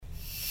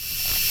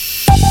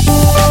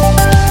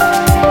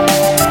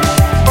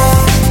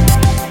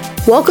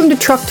Welcome to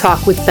Truck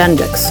Talk with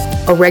Bendix,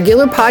 a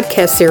regular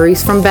podcast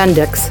series from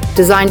Bendix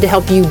designed to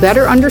help you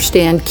better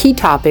understand key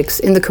topics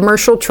in the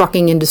commercial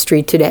trucking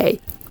industry today.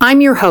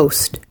 I'm your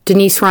host,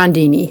 Denise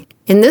Rondini.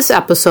 In this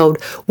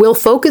episode, we'll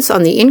focus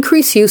on the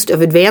increased use of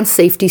advanced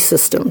safety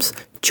systems.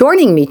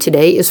 Joining me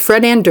today is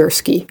Fred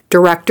Andersky,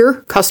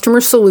 Director,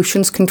 Customer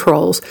Solutions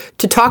Controls,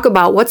 to talk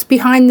about what's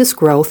behind this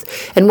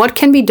growth and what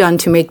can be done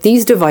to make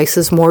these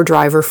devices more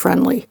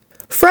driver-friendly.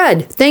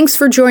 Fred, thanks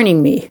for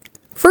joining me.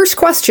 First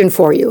question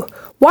for you.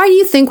 Why do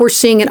you think we're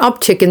seeing an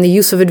uptick in the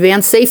use of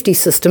advanced safety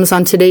systems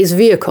on today's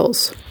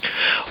vehicles?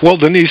 Well,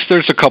 Denise,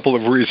 there's a couple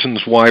of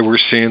reasons why we're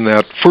seeing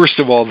that. First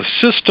of all, the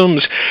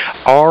systems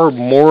are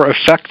more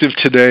effective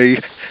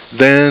today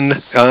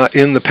than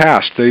in the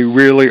past. They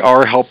really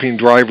are helping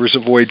drivers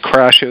avoid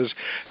crashes,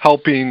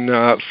 helping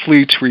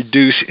fleets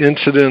reduce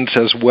incidents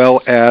as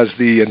well as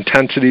the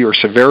intensity or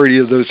severity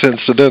of those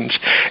incidents,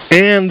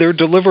 and they're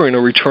delivering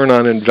a return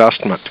on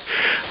investment.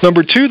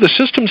 Number two, the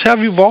systems have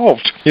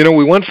evolved.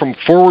 We went from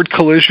forward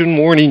collision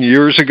warning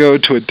years ago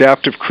to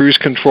adaptive cruise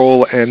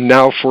control, and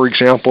now, for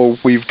example,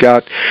 we've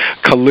got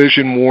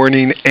collision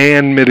warning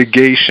and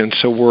mitigation.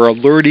 So we're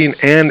alerting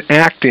and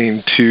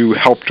acting to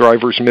help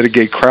drivers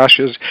mitigate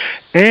crashes,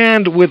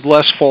 and with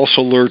less false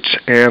alerts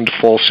and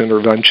false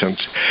interventions.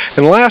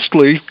 And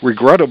lastly,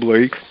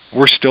 regrettably,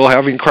 we're still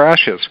having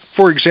crashes.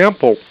 For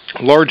example,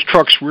 large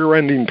trucks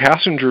rear-ending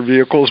passenger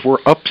vehicles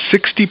were up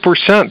 60%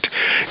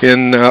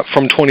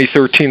 from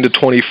 2013 to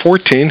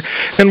 2014,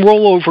 and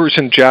rollovers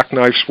and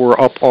jackknifes were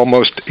up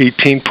almost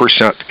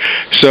 18%.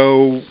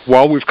 So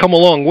while we've come a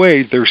long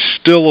way, there's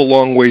still a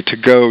long way to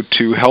go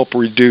to help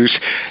reduce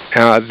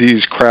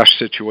these crash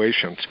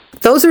situations.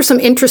 Those are some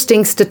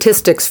interesting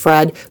statistics,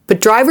 Fred, but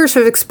drivers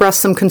have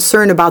expressed some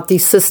concern about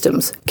these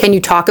systems. Can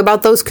you talk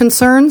about those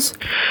concerns?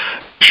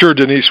 Sure,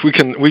 Denise, we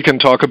can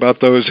talk about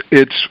those.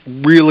 It's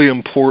really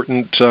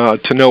important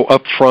to know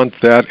up front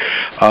that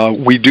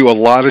we do a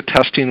lot of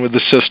testing with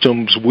the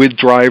systems with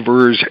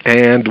drivers,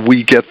 and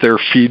we get their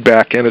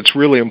feedback, and it's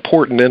really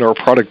important in our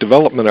product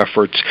development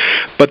efforts.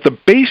 But the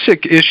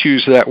basic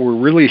issues that we're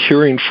really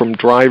hearing from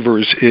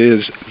drivers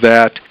is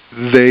that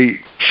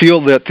they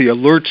feel that the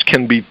alerts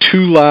can be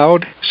too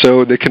loud,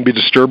 so they can be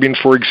disturbing.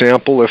 For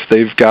example, if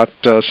they've got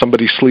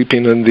somebody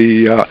sleeping in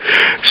the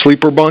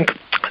sleeper bunk,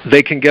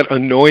 they can get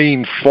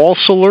annoying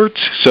false alerts,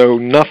 so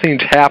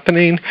nothing's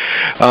happening,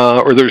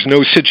 or there's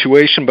no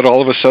situation, but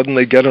all of a sudden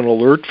they get an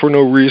alert for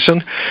no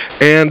reason.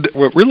 And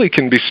what really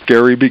can be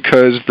scary,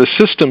 because the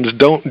systems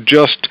don't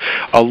just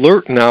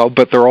alert now,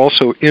 but they're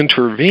also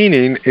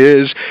intervening,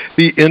 is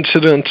the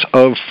incidence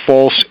of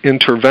false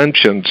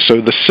interventions.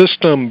 So the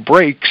system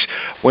breaks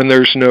when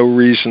there's no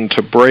reason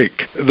to break.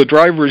 The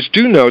drivers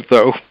do note,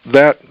 though,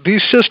 that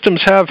these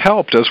systems have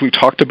helped. As we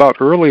talked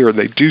about earlier,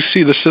 they do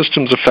see the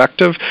systems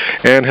effective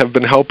and have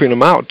been helping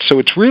them out. So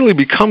it really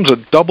becomes a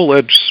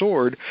double-edged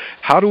sword.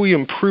 How do we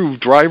improve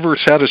driver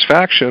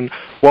satisfaction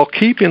while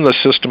keeping the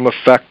system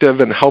effective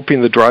and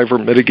helping the driver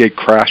mitigate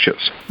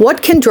crashes?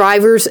 What can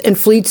drivers and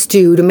fleets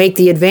do to make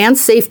the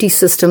advanced safety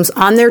systems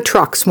on their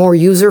trucks more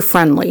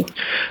user-friendly?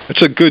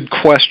 That's a good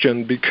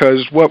question,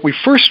 because what we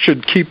first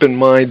should keep in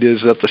mind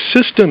is that the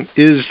system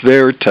is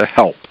there to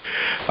help.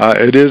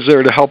 It is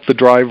there to help the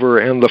driver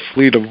and the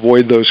fleet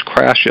avoid those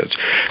crashes.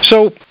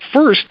 So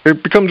first,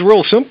 it becomes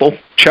real simple.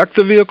 Check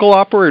the vehicle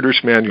operator's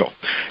manual.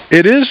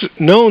 It is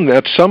known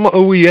that some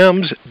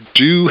OEMs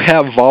do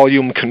have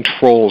volume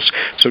controls,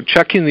 so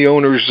checking the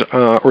owner's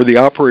or the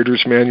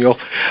operator's manual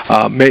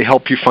may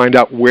help you find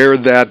out where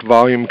that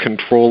volume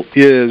control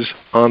is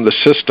on the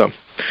system.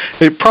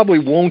 It probably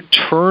won't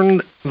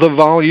turn the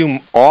volume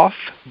off,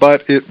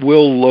 but it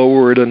will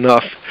lower it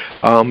enough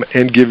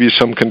and give you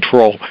some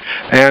control.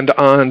 And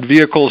on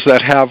vehicles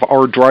that have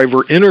our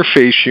driver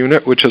interface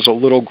unit, which is a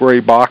little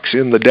gray box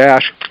in the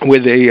dash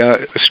with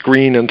a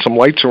screen and some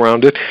lights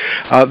around it,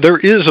 there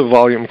is a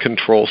volume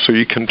control, so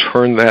you can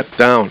turn that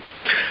down.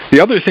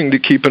 The other thing to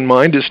keep in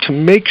mind is to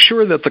make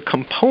sure that the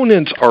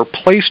components are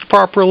placed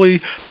properly,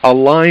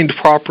 aligned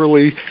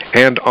properly,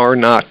 and are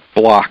not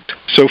blocked.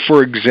 So,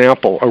 for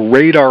example, a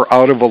radar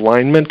out of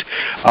alignment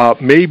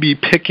may be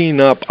picking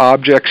up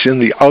objects in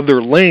the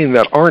other lane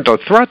that aren't a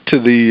threat to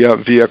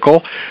the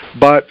vehicle,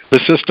 but the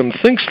system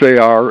thinks they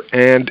are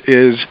and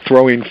is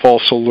throwing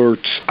false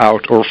alerts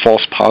out or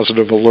false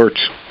positive alerts.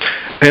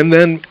 And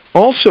then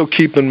also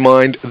keep in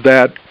mind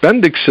that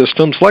Bendix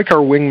systems, like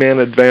our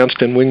Wingman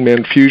Advanced and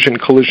Wingman Fusion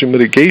collision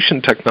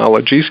mitigation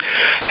technologies,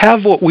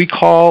 have what we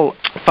call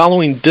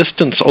following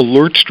distance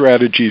alert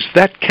strategies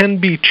that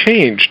can be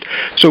changed.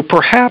 So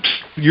perhaps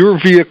your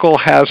vehicle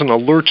has an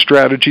alert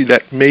strategy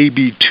that may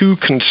be too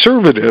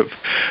conservative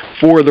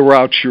for the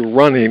routes you're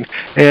running,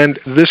 and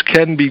this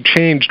can be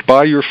changed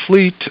by your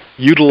fleet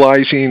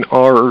utilizing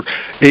our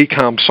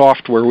ACOM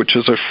software, which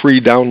is a free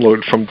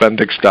download from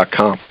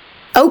Bendix.com.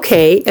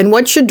 Okay, and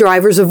what should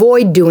drivers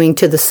avoid doing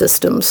to the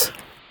systems?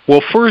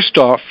 Well, first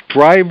off,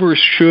 drivers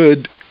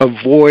should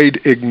avoid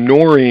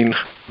ignoring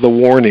the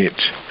warnings.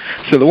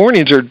 So the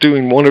warnings are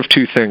doing one of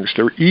two things.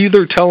 They're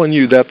either telling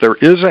you that there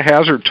is a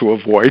hazard to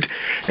avoid,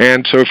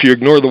 and so if you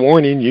ignore the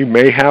warning, you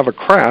may have a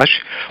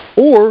crash,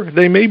 or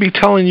they may be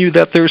telling you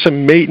that there's a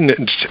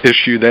maintenance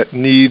issue that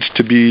needs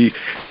to be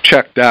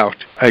checked out.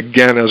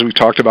 Again, as we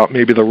talked about,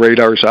 maybe the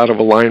radar's out of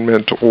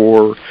alignment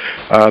or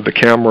the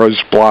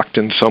camera's blocked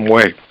in some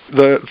way.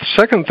 The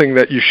second thing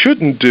that you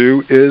shouldn't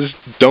do is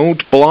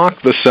don't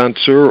block the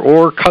sensor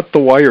or cut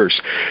the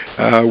wires.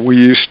 We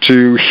used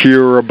to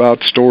hear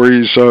about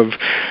stories of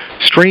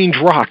strange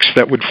rocks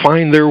that would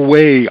find their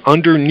way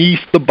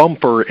underneath the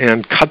bumper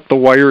and cut the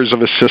wires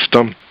of a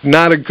system.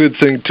 Not a good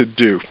thing to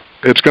do.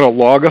 It's going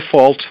to log a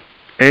fault,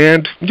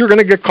 and you're going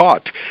to get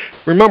caught.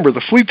 Remember,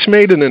 the fleet's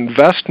made an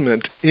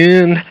investment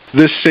in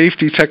this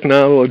safety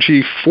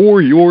technology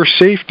for your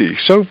safety,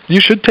 so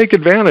you should take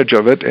advantage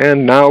of it,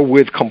 and now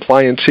with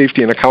compliance,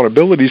 safety, and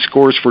accountability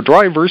scores for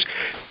drivers,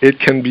 it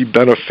can be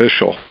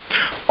beneficial.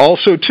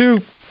 Also, too,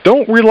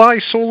 don't rely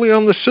solely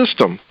on the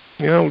system.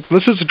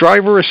 This is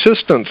driver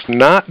assistance,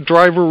 not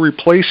driver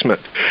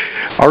replacement.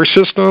 Our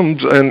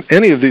systems and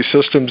any of these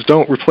systems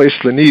don't replace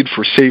the need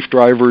for safe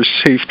drivers,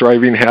 safe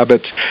driving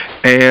habits,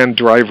 and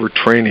driver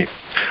training.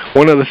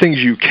 One of the things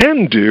you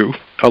can do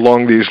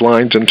along these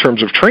lines in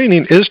terms of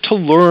training is to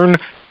learn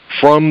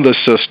from the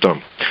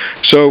system.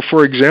 So,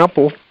 for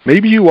example,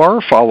 maybe you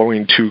are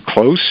following too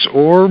close,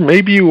 or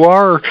maybe you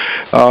are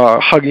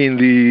hugging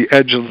the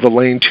edge of the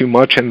lane too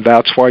much, and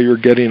that's why you're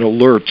getting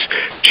alerts.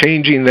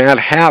 Changing that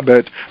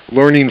habit,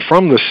 learning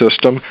from the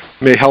system,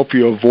 may help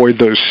you avoid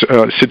those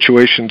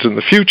situations in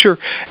the future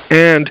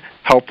and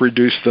help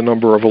reduce the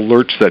number of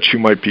alerts that you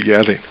might be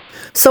getting.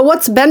 So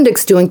what's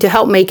Bendix doing to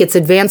help make its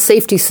advanced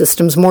safety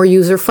systems more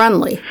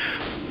user-friendly?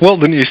 Well,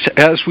 Denise,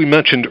 as we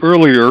mentioned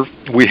earlier,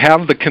 we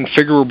have the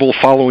configurable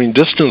following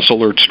distance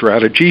alert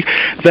strategy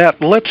that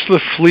lets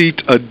the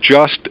fleet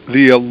adjust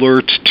the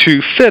alerts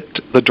to fit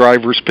the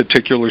driver's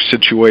particular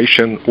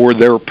situation or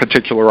their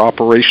particular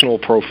operational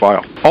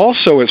profile.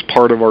 Also, as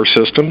part of our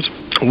systems,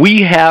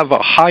 we have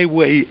a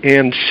highway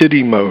and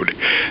city mode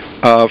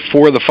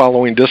for the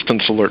following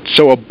distance alerts.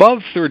 So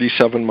above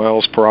 37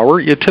 miles per hour,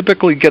 you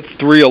typically get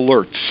 3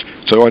 alerts.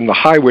 So in the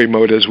highway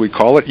mode, as we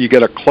call it, you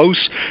get a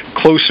close,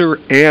 closer,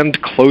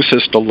 and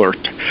closest alert.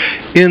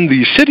 In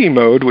the city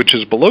mode, which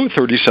is below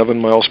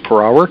 37 miles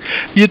per hour,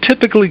 you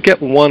typically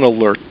get 1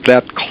 alert,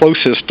 that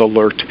closest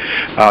alert,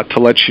 to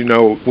let you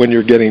know when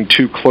you're getting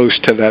too close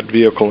to that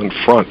vehicle in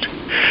front.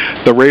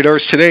 The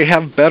radars today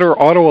have better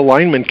auto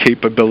alignment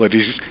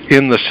capabilities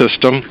in the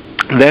system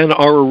than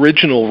our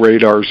original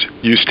radars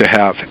used to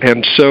have.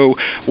 And so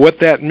what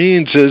that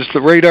means is the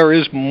radar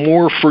is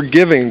more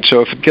forgiving.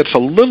 So if it gets a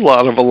little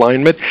out of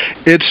alignment,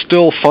 it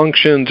still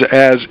functions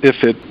as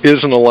if it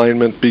is in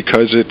alignment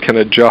because it can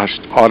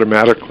adjust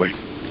automatically.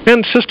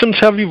 And systems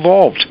have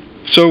evolved.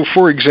 So,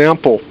 for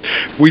example,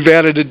 we've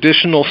added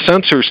additional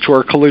sensors to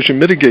our collision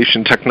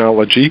mitigation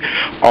technology.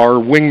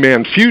 Our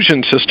Wingman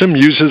Fusion system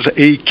uses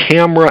a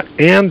camera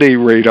and a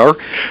radar,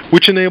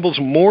 which enables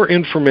more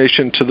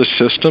information to the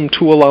system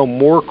to allow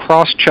more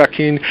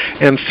cross-checking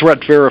and threat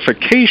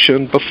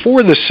verification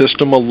before the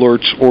system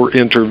alerts or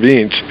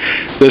intervenes.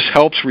 This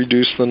helps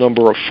reduce the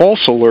number of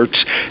false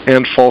alerts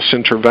and false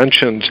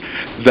interventions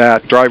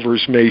that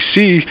drivers may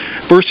see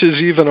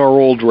versus even our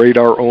old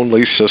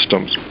radar-only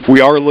systems. We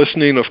are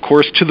listening, of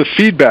course, to the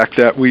feedback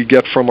that we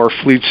get from our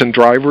fleets and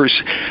drivers.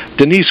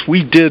 Denise,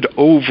 we did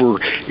over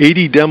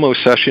 80 demo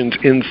sessions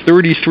in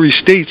 33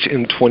 states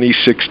in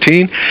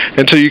 2016,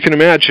 and so you can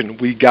imagine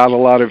we got a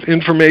lot of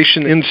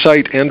information,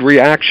 insight, and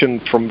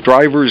reaction from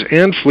drivers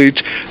and fleets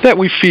that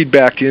we feed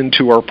back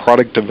into our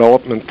product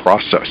development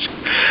process.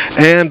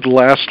 And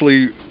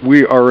lastly,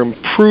 we are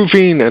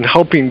improving and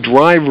helping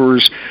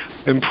drivers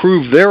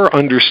improve their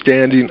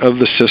understanding of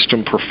the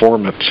system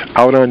performance.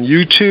 Out on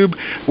YouTube,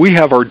 we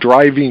have our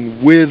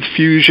Driving with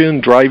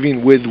Fusion,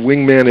 Driving with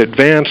Wingman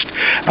Advanced,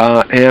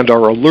 and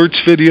our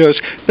alerts videos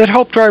that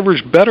help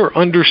drivers better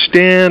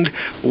understand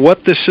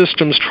what the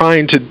system's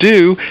trying to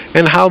do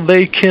and how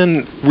they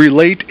can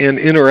relate and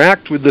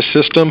interact with the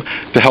system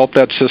to help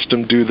that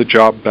system do the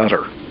job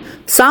better.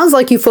 Sounds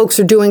like you folks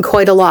are doing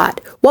quite a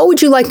lot. What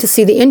would you like to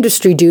see the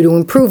industry do to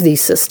improve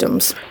these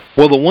systems?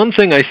 Well, the one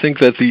thing I think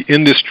that the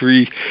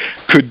industry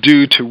could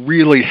do to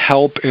really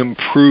help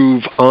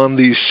improve on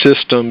these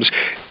systems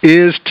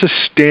is to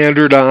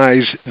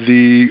standardize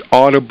the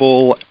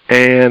audible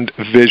and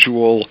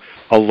visual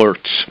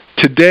alerts.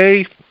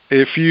 Today,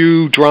 if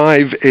you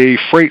drive a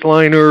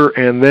Freightliner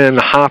and then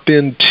hop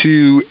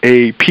into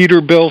a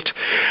Peterbilt,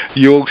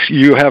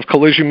 you have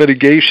collision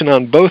mitigation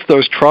on both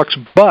those trucks,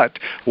 but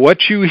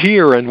what you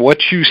hear and what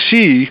you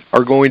see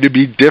are going to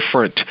be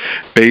different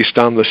based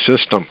on the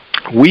system.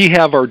 We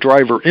have our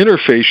driver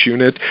interface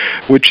unit,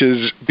 which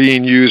is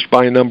being used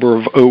by a number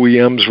of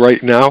OEMs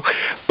right now,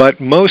 but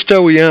most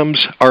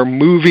OEMs are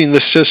moving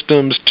the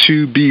systems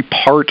to be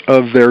part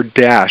of their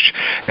dash.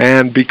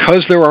 And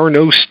because there are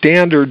no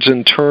standards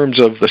in terms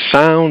of the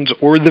sounds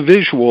or the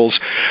visuals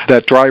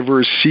that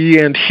drivers see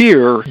and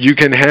hear, you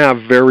can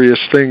have various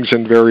things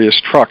in various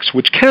trucks,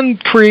 which can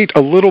create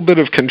a little bit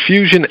of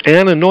confusion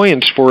and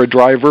annoyance for a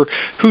driver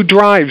who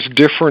drives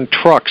different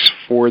trucks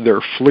for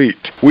their fleet.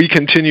 We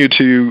continue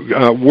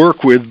to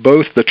work with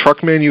both the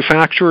truck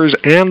manufacturers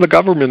and the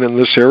government in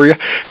this area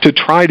to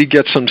try to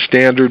get some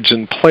standards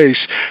in place.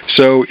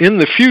 So in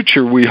the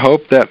future, we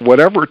hope that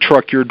whatever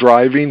truck you're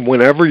driving,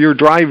 whenever you're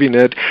driving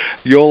it,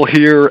 you'll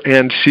hear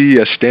and see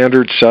a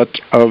standard set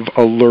of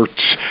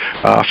alerts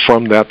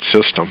from that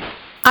system.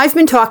 I've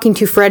been talking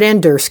to Fred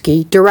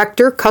Andersky,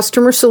 Director,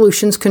 Customer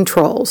Solutions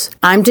Controls.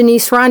 I'm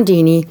Denise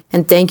Rondini,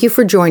 and thank you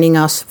for joining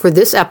us for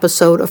this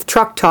episode of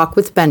Truck Talk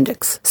with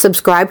Bendix.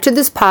 Subscribe to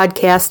this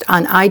podcast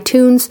on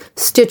iTunes,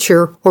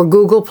 Stitcher, or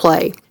Google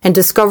Play, and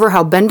discover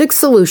how Bendix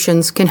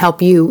Solutions can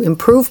help you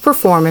improve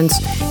performance,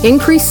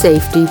 increase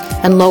safety,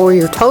 and lower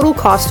your total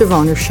cost of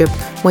ownership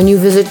when you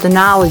visit the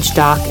Knowledge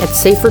Dock at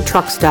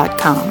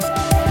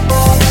safertrucks.com.